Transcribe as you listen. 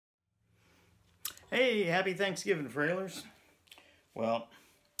Hey, happy Thanksgiving, Frailers. Well,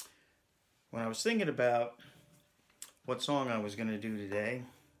 when I was thinking about what song I was going to do today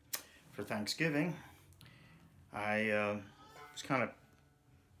for Thanksgiving, I was kind of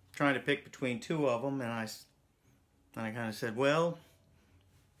trying to pick between two of them, and I kind of said, well,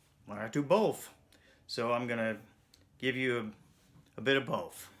 why not do both? So I'm going to give you a bit of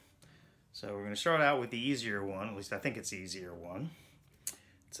both. So we're going to start out with the easier one, at least I think it's the easier one.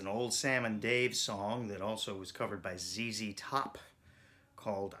 It's an old Sam and Dave song that also was covered by ZZ Top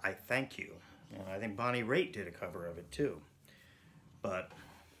called I Thank You. And I think Bonnie Raitt did a cover of it too. But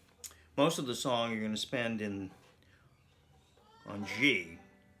most of the song you're going to spend on G.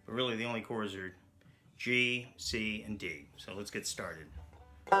 But really the only chords are G, C, and D. So let's get started.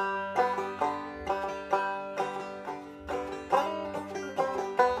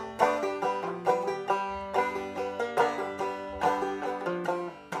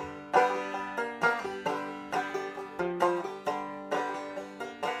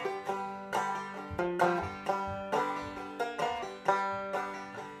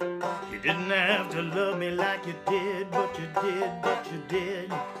 You didn't have to love me like you did, but you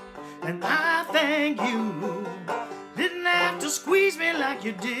did. And I thank you. Didn't have to squeeze me like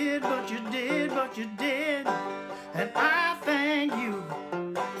you did, but you did. And I thank you.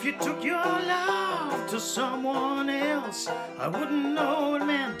 If you took your love to someone else, I wouldn't know it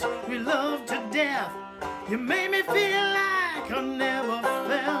meant we loved to death. You made me feel like I never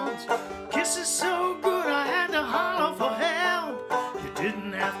felt. Kisses so good I had to holler for help.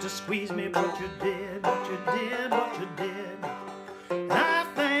 Didn't have to squeeze me, but you did. And I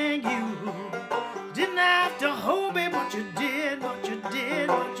thank you. Didn't have to hold me, but you did.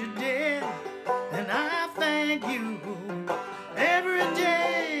 And I thank you. Every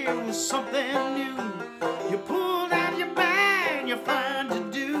day was something new. You pulled out your bag, you're fine to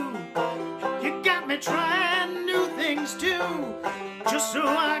do. You got me trying new things too, just so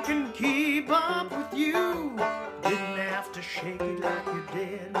I can keep up with you. Didn't have to shake it like you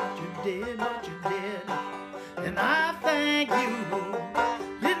did, but you did. And I thank you.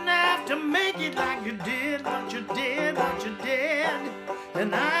 Didn't have to make it like you did, but you did.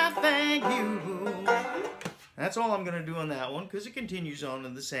 And I thank you. That's all I'm going to do on that one, because it continues on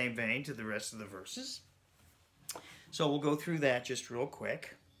in the same vein to the rest of the verses. So we'll go through that just real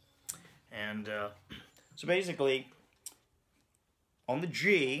quick. And so basically, on the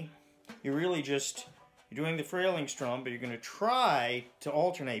G, you're really just... You're doing the Frailing strum, but you're going to try to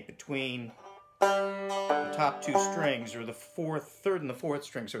alternate between the top two strings, or the third and the fourth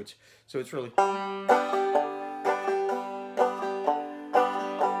string. So it's really. So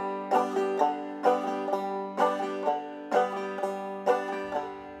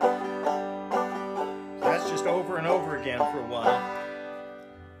that's just over and over again for a while.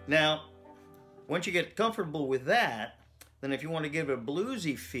 Now, once you get comfortable with that, then if you want to give it a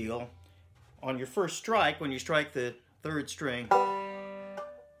bluesy feel, on your first strike, when you strike the third string,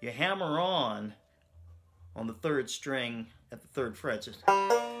 you hammer on the third string at the third fret.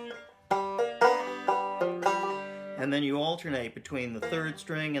 And then you alternate between the third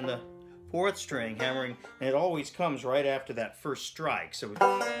string and the fourth string, hammering, and it always comes right after that first strike. So a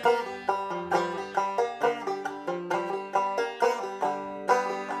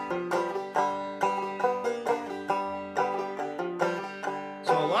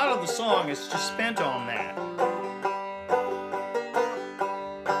lot of the song is just spent on that.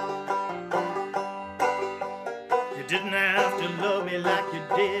 You didn't have to love me like you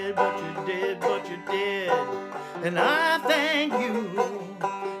did, but you did. And I thank you.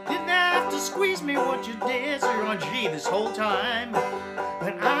 Didn't have to squeeze me what you did. So you're on G this whole time.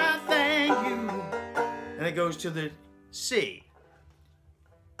 And I thank you. And it goes to the C.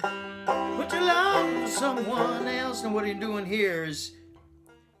 Put your love for someone else. And what you're doing here is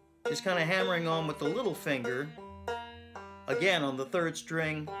just kind of hammering on with the little finger, again on the third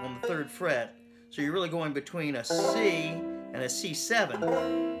string, on the third fret. So you're really going between a C and a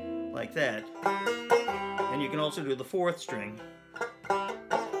C7, like that. And you can also do the fourth string.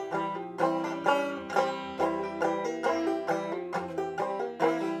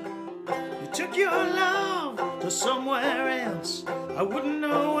 You took your love to somewhere else. I wouldn't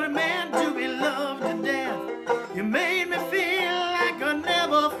know what it meant to be loved to death. You made me feel like I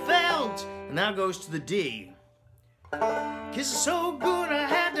never felt. And now goes to the D. Kisses so good I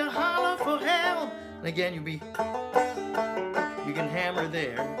had to holler for help. And again you can hammer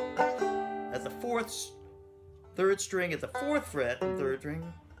there at the third string at the fourth fret and third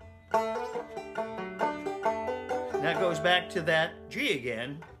string. Now it goes back to that G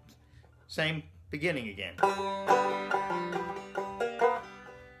again, same beginning again.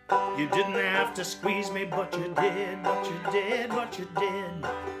 You didn't have to squeeze me, but you did, but you did, but you did.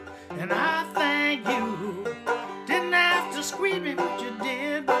 And I thank you. Didn't have to squeeze me, but you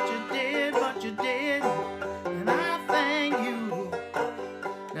did, but you did, but you did. And I thank you.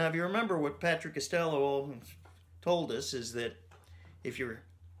 Now, if you remember what Patrick Costello told us, is that if you're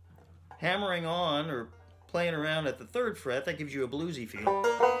hammering on or playing around at the 3rd fret, that gives you a bluesy feel.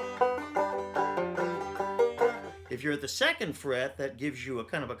 If you're at the 2nd fret, that gives you a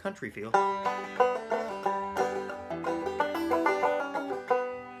kind of a country feel.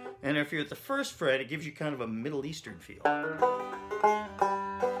 And if you're at the 1st fret, it gives you kind of a Middle Eastern feel.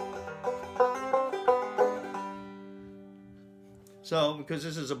 So, because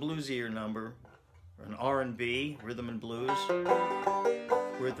this is a bluesier number, or an R&B, rhythm and blues,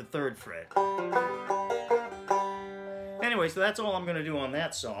 we're at the 3rd fret. Anyway, so that's all I'm going to do on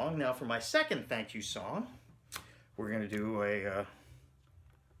that song. Now for my second thank you song, we're going to do a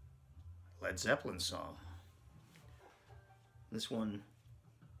Led Zeppelin song. This one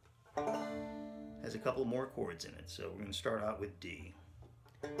has a couple more chords in it, so we're going to start out with D.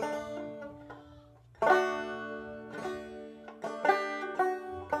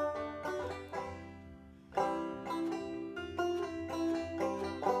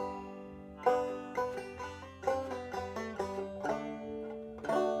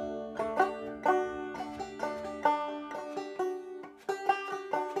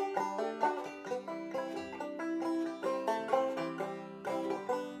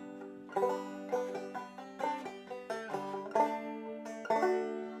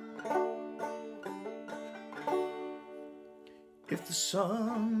 If the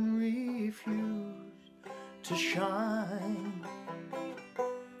sun refused to shine,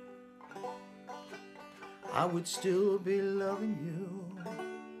 I would still be loving you.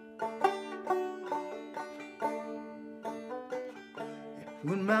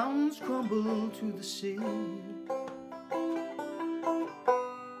 When mountains crumble to the sea,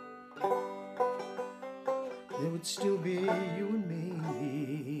 there would still be you and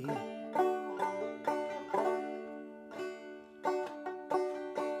me.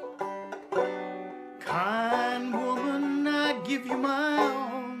 Kind woman, I give you my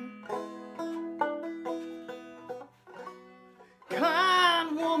all.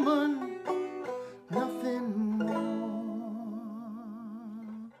 Kind woman, nothing more.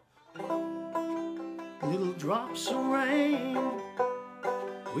 Little drops of rain,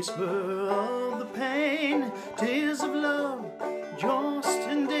 whisper of the pain, tears of love, just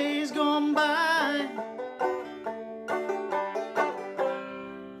in days gone by.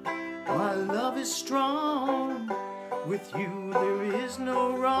 My love is strong, with you there is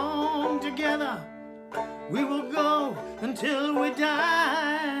no wrong. Together we will go until we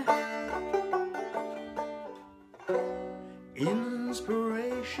die.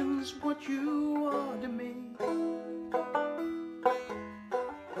 Inspiration's what you are to me.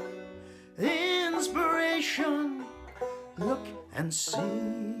 Inspiration, look and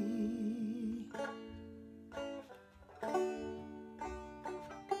see.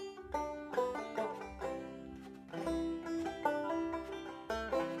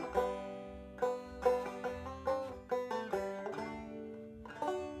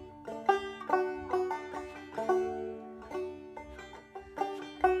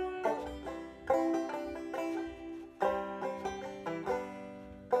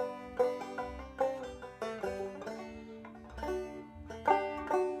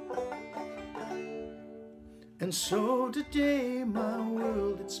 And so today my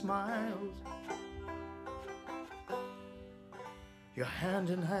world it smiles. Your hand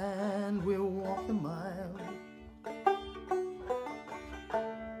in hand we'll walk the mile.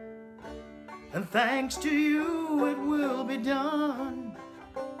 And thanks to you it will be done.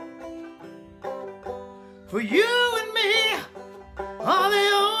 For you and me are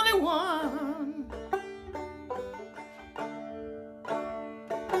the only one.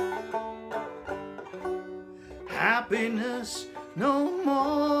 Happiness, no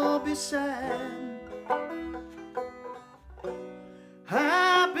more be sad.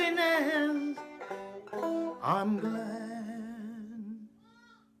 Happiness, I'm glad.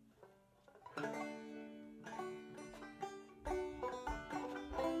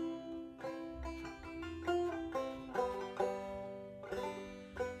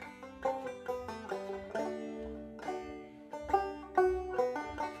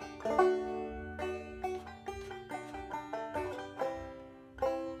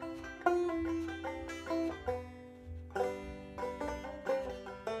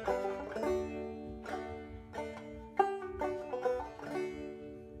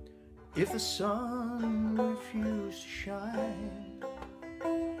 If the sun refused to shine,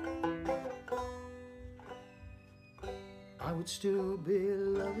 I would still be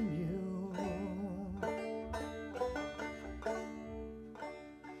loving you.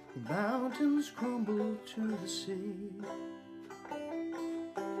 The mountains crumble to the sea.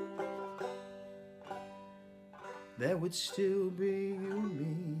 There would still be you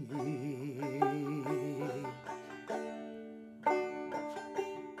and me.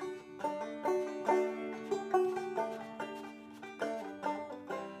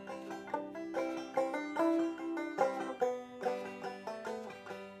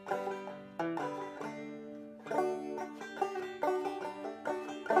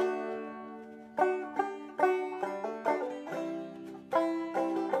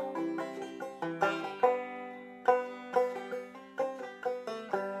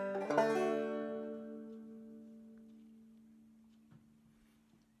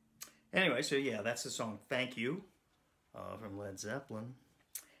 Anyway, so yeah, that's the song Thank You from Led Zeppelin.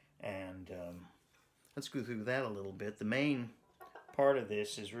 And let's go through that a little bit. The main part of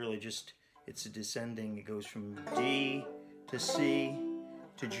this is really just, it's a descending. It goes from D to C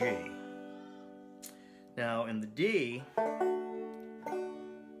to G. Now in the D,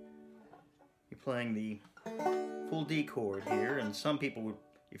 you're playing the full D chord here, and some people would,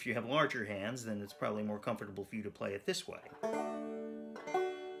 if you have larger hands, then it's probably more comfortable for you to play it this way.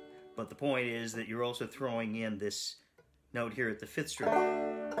 But the point is that you're also throwing in this note here at the 5th string,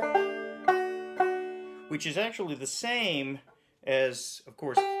 which is actually the same as, of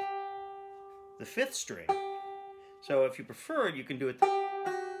course, the 5th string. So if you prefer it, you can do it.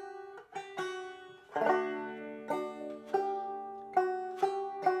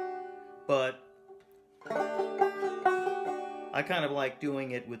 But I kind of like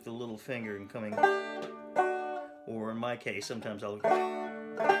doing it with the little finger and coming, or in my case, sometimes I'll,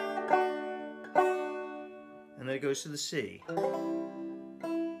 and then it goes to the C. And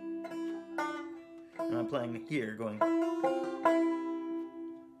I'm playing here, going,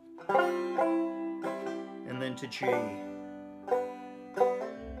 and then to G.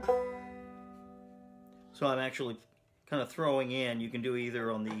 So I'm actually kind of throwing in, you can do either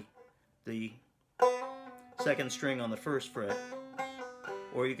on the 2nd string on the 1st fret,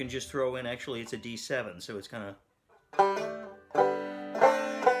 or you can just throw in, actually it's a D7, so it's kind of,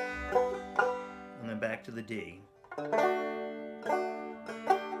 and then back to the D.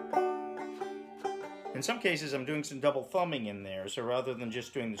 In some cases I'm doing some double thumbing in there, so rather than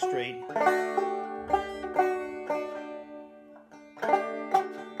just doing the straight,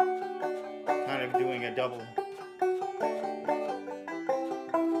 kind of doing a double.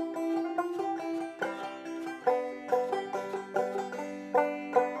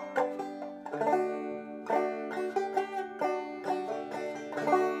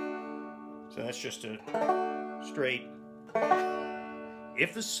 So that's just a straight.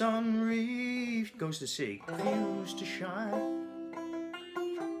 If the sun goes to C, refuse to shine,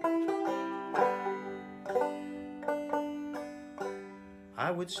 I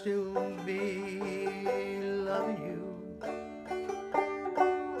would still be loving you.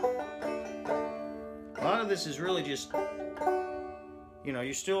 A lot of this is really just, you know,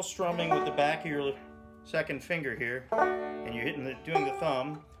 you're still strumming with the back of your 2nd finger here, and you're doing the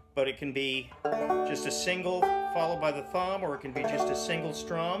thumb, but it can be just a single followed by the thumb, or it can be just a single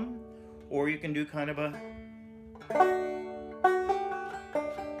strum, or you can do kind of a,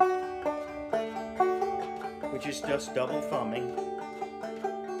 which is just double thumbing.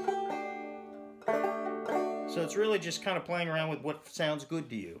 So it's really just kind of playing around with what sounds good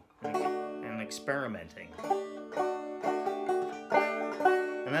to you and experimenting.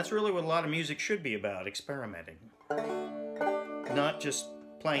 And that's really what a lot of music should be about, experimenting. Not just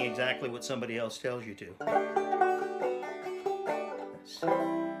playing exactly what somebody else tells you to.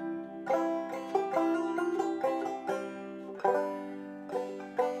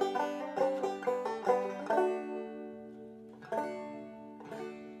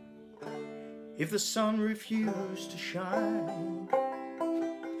 If the sun refused to shine,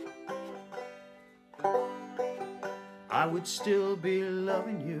 I would still be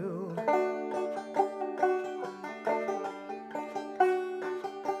loving you.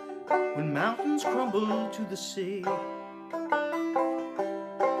 When mountains crumble to the sea,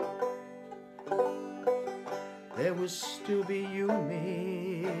 there would still be you and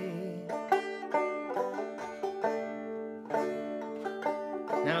me.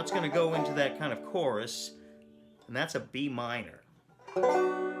 Now it's going to go into that kind of chorus, and that's a B minor.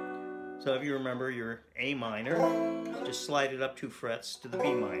 So if you remember your A minor, just slide it up 2 frets to the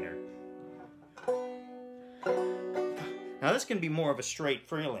B minor. Now this can be more of a straight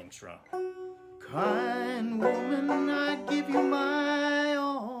Frailing strum. Kind woman, I'd give you my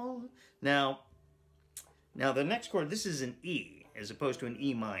all. Now, Now the next chord, this is an E as opposed to an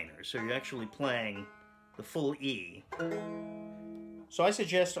E minor, so you're actually playing the full E. So I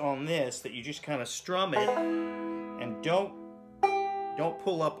suggest on this that you just kind of strum it and don't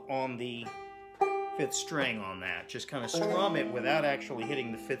pull up on the 5th string on that. Just kind of strum it without actually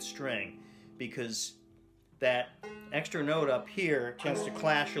hitting the 5th string, because that extra note up here tends to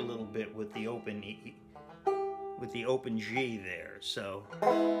clash a little bit with the open E, with the open G there. So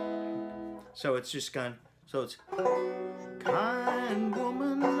it's just kind of, so it's kind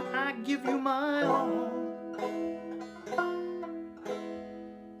woman, I give you my all.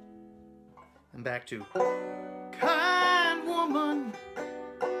 And back to kind woman.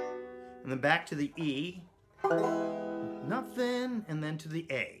 And then back to the E. Nothing. And then to the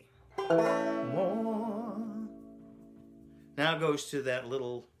A. More. Now it goes to that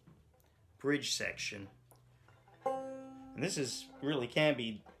little bridge section. And this is really can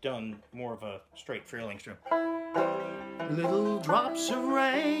be done more of a straight Frailing strum. Little drops of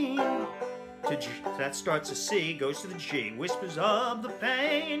rain to G. That starts a C, goes to the G. Whispers of the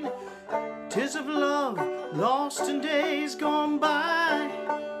pain, tears of love lost in days gone by.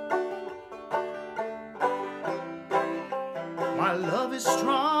 My love is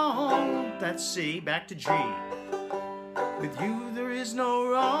strong. That's C, back to G. With you there is no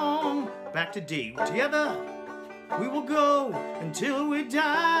wrong. Back to D. Together we will go until we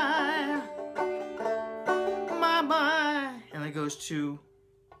die. My. And it goes to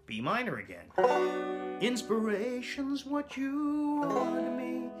B minor again. Inspiration's what you are to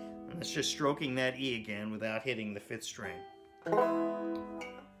me. And that's just stroking that E again without hitting the 5th string.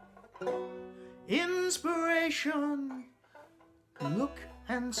 Inspiration, look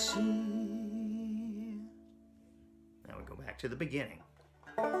and see. Now we go back to the beginning.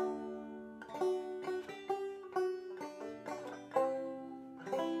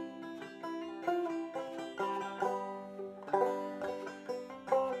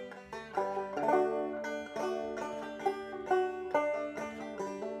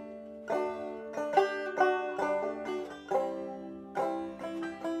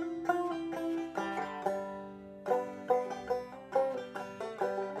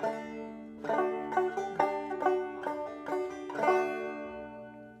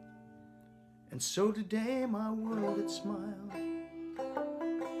 And so today my world it smiled.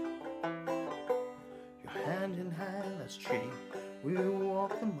 Your hand in hand, let's G, we'll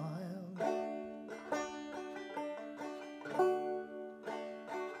walk the mile.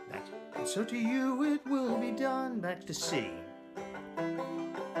 And so to you it will be done, back to C.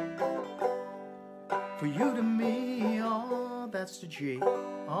 For you to me, oh, that's the G,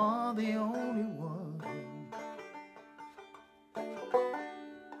 are the only one.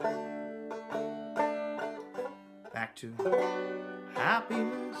 Back to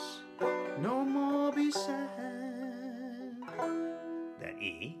happiness, no more be sad. That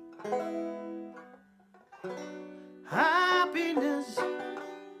E. Happiness,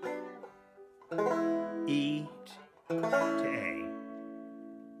 E to A.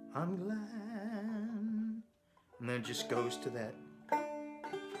 I'm glad. And then it just goes to that.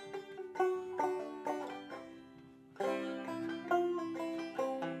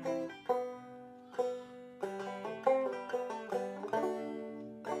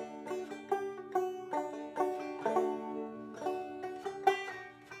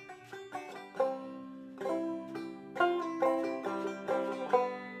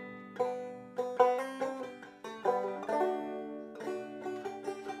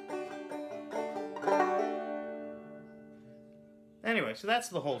 Anyway, so that's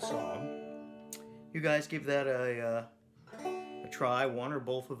the whole song. You guys give that a try, one or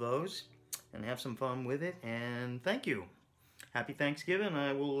both of those, and have some fun with it. And thank you. Happy Thanksgiving.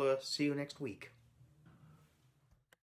 I will see you next week.